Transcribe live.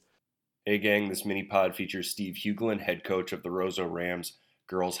Hey gang, this mini pod features Steve Huglen, head coach of the Roseau Rams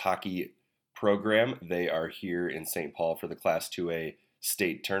girls hockey program. They are here in St. Paul for the Class 2A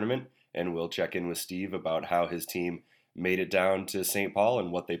state tournament, and we'll check in with Steve about how his team made it down to St. Paul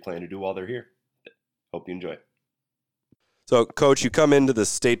and what they plan to do while they're here. Hope you enjoy. So, Coach, you come into the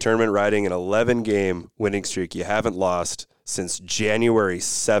state tournament riding an 11-game winning streak. You haven't lost since January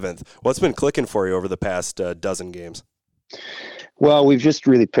 7th. What's been clicking for you over the past dozen games? Well, we've just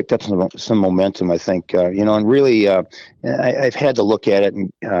really picked up some momentum, I think, and really I've had to look at it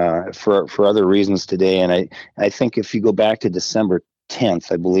for other reasons today. And I think if you go back to December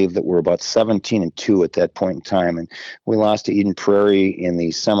 10th, I believe that we're about 17-2 at that point in time. And we lost to Eden Prairie in the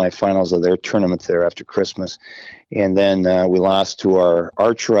semifinals of their tournament there after Christmas. And then we lost to our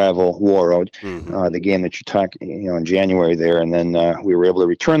arch rival Warroad, the game that you talked, in January there. And then we were able to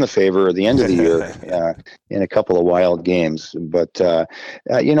return the favor at the end of the year in a couple of wild games. But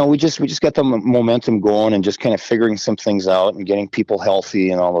we just got the momentum going and just kind of figuring some things out and getting people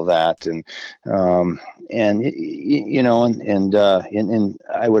healthy and all of that. And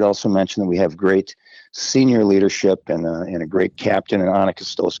I would also mention that we have great senior leadership and a great captain in Annika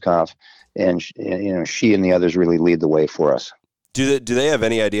Stoskov. And she and the others really lead the way for us. Do they have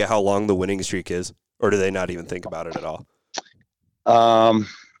any idea how long the winning streak is, or do they not even think about it at all?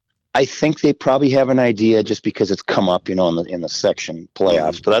 I think they probably have an idea just because it's come up, in the section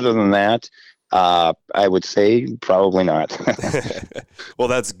playoffs. But other than that, I would say probably not. Well,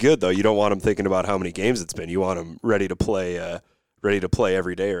 that's good though. You don't want them thinking about how many games it's been. You want them ready to play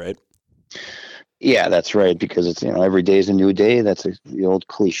every day, right? Yeah, that's right. Because it's, every day is a new day. That's the old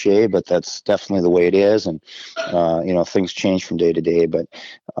cliche, but that's definitely the way it is. And, things change from day to day, but,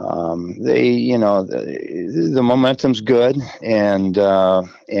 the momentum's good and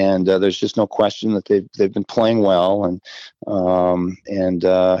there's just no question that they've been playing well. Our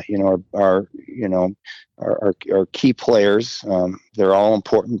key players, they're all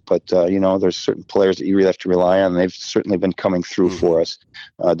important, but, there's certain players that you really have to rely on. They've certainly been coming through for us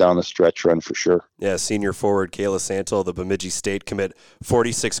down the stretch run for sure. Yeah, senior forward Kayla Santel, the Bemidji State commit,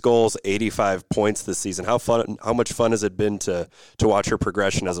 46 goals, 85 points this season. How much fun has it been to watch her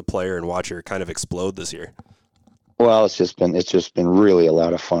progression as a player and watch her kind of explode this year? Well, it's just been really a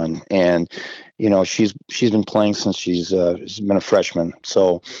lot of fun. And, she's been playing since she's been a freshman.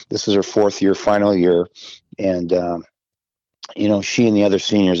 So this is her final year. And, she and the other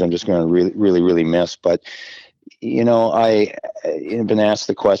seniors, I'm just going to really, really, really miss. But, I've been asked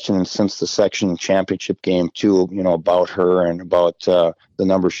the question since the section championship game too, about her and about the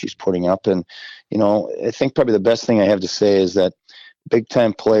numbers she's putting up. And, I think probably the best thing I have to say is that big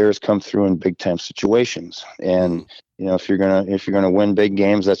time players come through in big time situations. And, if you're going to win big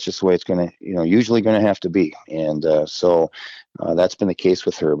games, that's just the way it's going to, usually going to have to be. And so that's been the case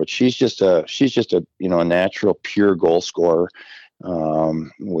with her. But she's just a a natural, pure goal scorer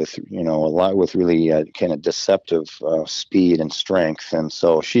with really kind of deceptive speed and strength. And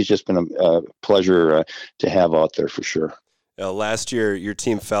so she's just been a pleasure to have out there for sure. Last year, your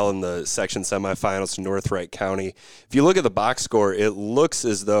team fell in the section semifinals to North Wright County. If you look at the box score, it looks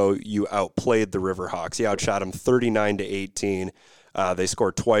as though you outplayed the Riverhawks. You outshot them 39-18. They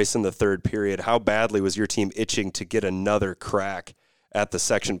scored twice in the third period. How badly was your team itching to get another crack at the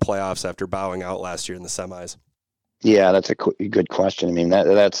section playoffs after bowing out last year in the semis? Yeah, that's a good question. I mean,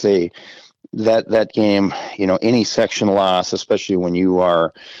 that's that game, any section loss, especially when you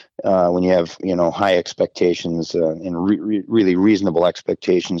are, when you have, high expectations and really reasonable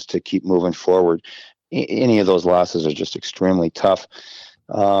expectations to keep moving forward, any of those losses are just extremely tough.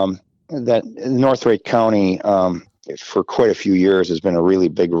 That North Wright County, for quite a few years has been a really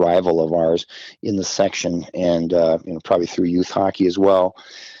big rival of ours in the section and, probably through youth hockey as well.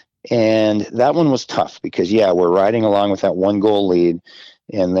 And that one was tough because, we're riding along with that 1-goal lead.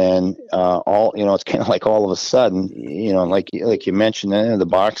 And then it's kind of like all of a sudden, like you mentioned, the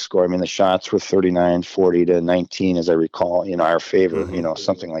box score. I mean, the shots were 39-40-19, as I recall, in our favor.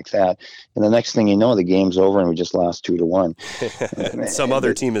 Something like that. And the next thing you know, the game's over, and we just lost 2-1. Some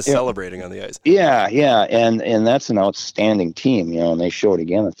other team is celebrating on the ice. Yeah, and that's an outstanding team. And they showed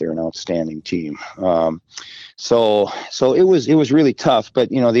again that they're an outstanding team. So it was really tough. But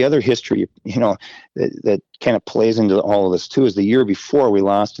the other history, that kind of plays into all of this too is the year before we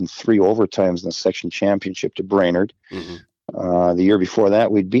lost in 3 overtimes in the section championship to Brainerd. The year before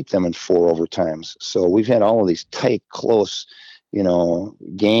that we beat them in 4 overtimes. So we've had all of these tight, close,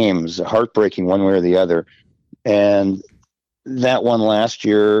 games, heartbreaking one way or the other. And that one last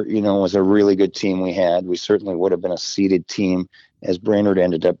year, was a really good team we had. We certainly would have been a seeded team as Brainerd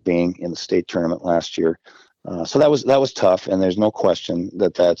ended up being in the state tournament last year. So that was tough, and there's no question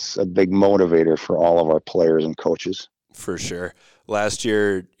that that's a big motivator for all of our players and coaches. For sure. Last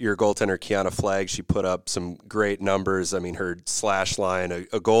year, your goaltender, Kiana Flagg, she put up some great numbers. I mean, her slash line,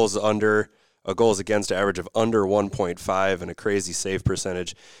 a goals against average of under 1.5 and a crazy save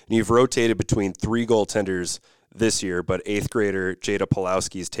percentage. And you've rotated between three goaltenders this year, but eighth grader Jada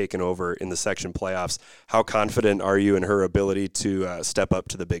Pulowski's taken over in the section playoffs. How confident are you in her ability to step up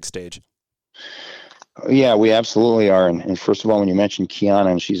to the big stage? Yeah, we absolutely are. And first of all, when you mentioned Kiana,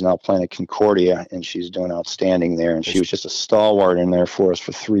 and she's now playing at Concordia, and she's doing outstanding there. And she was just a stalwart in there for us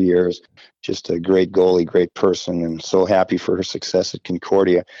for 3 years. Just a great goalie, great person, and so happy for her success at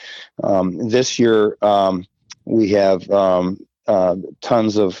Concordia. This year, we have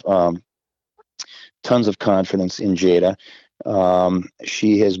tons of confidence in Jada.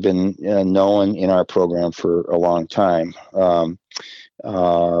 She has been known in our program for a long time.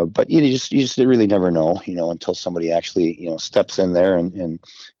 But you just really never know, until somebody actually, steps in there and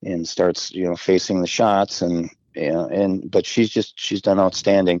starts, facing the shots but she's done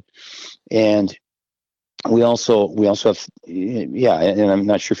outstanding. And we also have, and I'm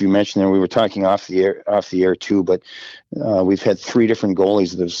not sure if you mentioned there, we were talking off the air too, but we've had three different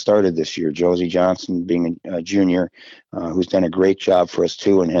goalies that have started this year. Josie Johnson being a junior, who's done a great job for us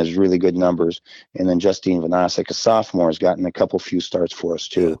too and has really good numbers. And then Justine Vanasek, a sophomore, has gotten a few starts for us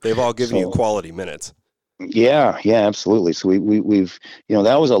too. Yeah, they've all given you quality minutes. Yeah, absolutely. So we've,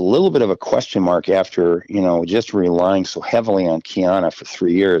 that was a little bit of a question mark after, just relying so heavily on Kiana for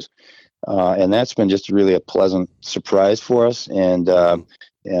 3 years. And that's been just really a pleasant surprise for us. And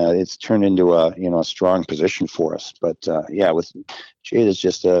it's turned into a strong position for us. But with Jada's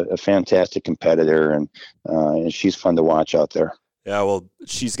just a fantastic competitor, and she's fun to watch out there. Yeah, well,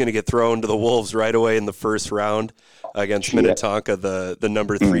 she's going to get thrown to the Wolves right away in the first round against Minnetonka, the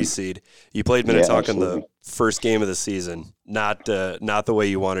number 3 seed. You played Minnetonka in the first game of the season, not the way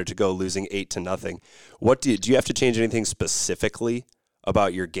you wanted to go, losing 8-0. What do you have to change anything specifically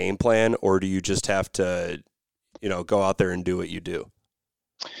about your game plan, or do you just have to, go out there and do what you do?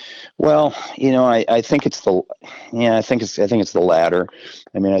 Well, I think it's the latter.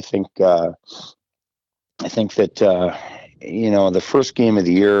 I mean, I think that the first game of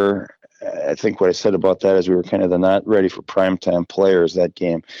the year, I think what I said about that is we were kind of the not ready for primetime players that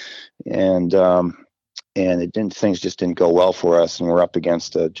game, and things just didn't go well for us, and we're up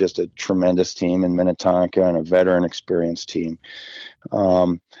against just a tremendous team in Minnetonka and a veteran experienced team.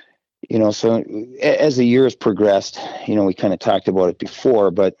 So as the year has progressed, we kind of talked about it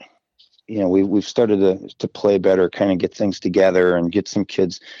before, but we've started to play better, kind of get things together and get some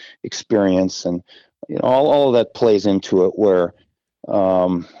kids experience, and all of that plays into it where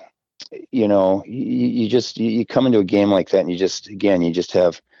you come into a game like that and you just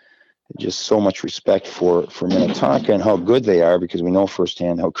have so much respect for Minnetonka and how good they are, because we know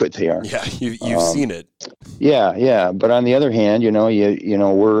firsthand how good they are. Yeah, you've seen it. Yeah. But on the other hand,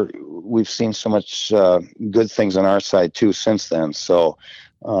 we've seen so much good things on our side too since then. So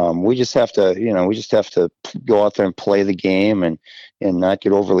we just have to go out there and play the game and not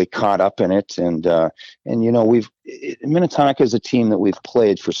get overly caught up in it. And Minnetonka is a team that we've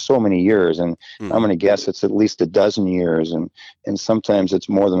played for so many years, and I'm going to guess it's at least a dozen years, and sometimes it's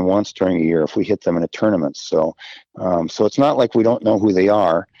more than once during a year if we hit them in a tournament. So it's not like we don't know who they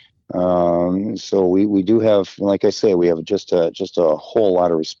are. So we do have, like I say, we have just a whole lot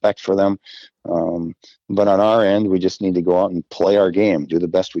of respect for them. But on our end, we just need to go out and play our game, do the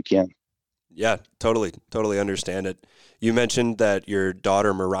best we can. Yeah, totally understand it. You mentioned that your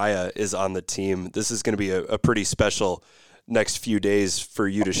daughter Mariah is on the team. This is going to be a pretty special next few days for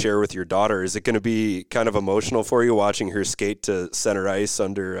you to share with your daughter. Is it going to be kind of emotional for you watching her skate to center ice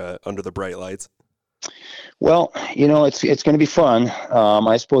under the bright lights? Well, it's going to be fun.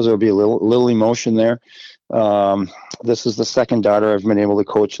 I suppose there'll be a little emotion there. This is the second daughter I've been able to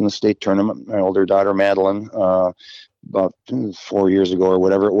coach in the state tournament. My older daughter, Madeline, about 4 years ago or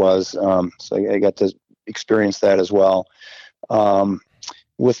whatever it was. So I got to experience that as well.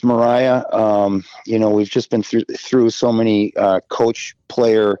 With Mariah, we've just been through so many coach,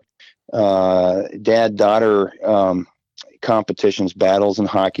 player, dad, daughter competitions, battles in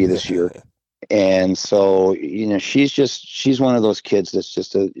hockey this year. And so, she's one of those kids that's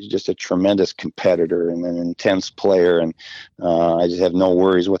just a tremendous competitor and an intense player. And I just have no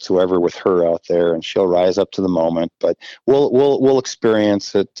worries whatsoever with her out there, and she'll rise up to the moment. But we'll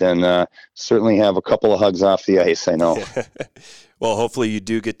experience it, and certainly have a couple of hugs off the ice, I know. Well, hopefully you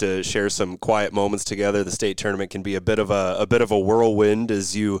do get to share some quiet moments together. The state tournament can be a bit of a whirlwind,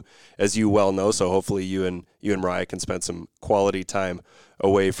 as you well know. So hopefully you and Mariah can spend some quality time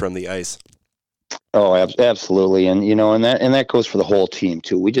away from the ice. Oh, absolutely. And, and that goes for the whole team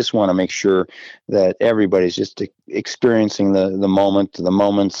too. We just want to make sure that everybody's just experiencing the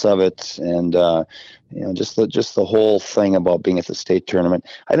moments of it. And, just the whole thing about being at the state tournament.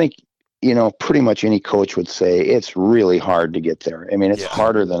 I think, pretty much any coach would say it's really hard to get there. I mean, it's Yeah.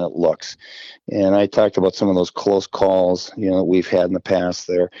 harder than it looks. And I talked about some of those close calls, that we've had in the past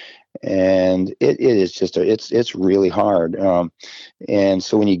there. And it is just, it's really hard. And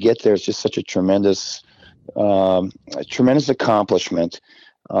so when you get there, it's just such a tremendous accomplishment.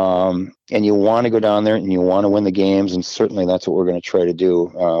 And you want to go down there and you want to win the games. And certainly that's what we're going to try to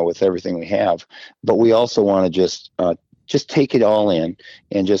do with everything we have. But we also want to just take it all in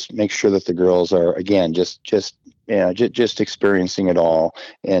and just make sure that the girls are, again, just experiencing it all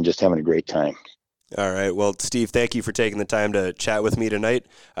and just having a great time. All right. Well, Steve, thank you for taking the time to chat with me tonight.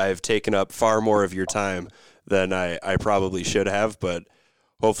 I've taken up far more of your time than I probably should have, but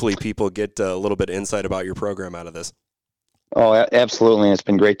hopefully people get a little bit of insight about your program out of this. Oh, absolutely. It's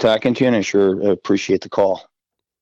been great talking to you, and I sure appreciate the call.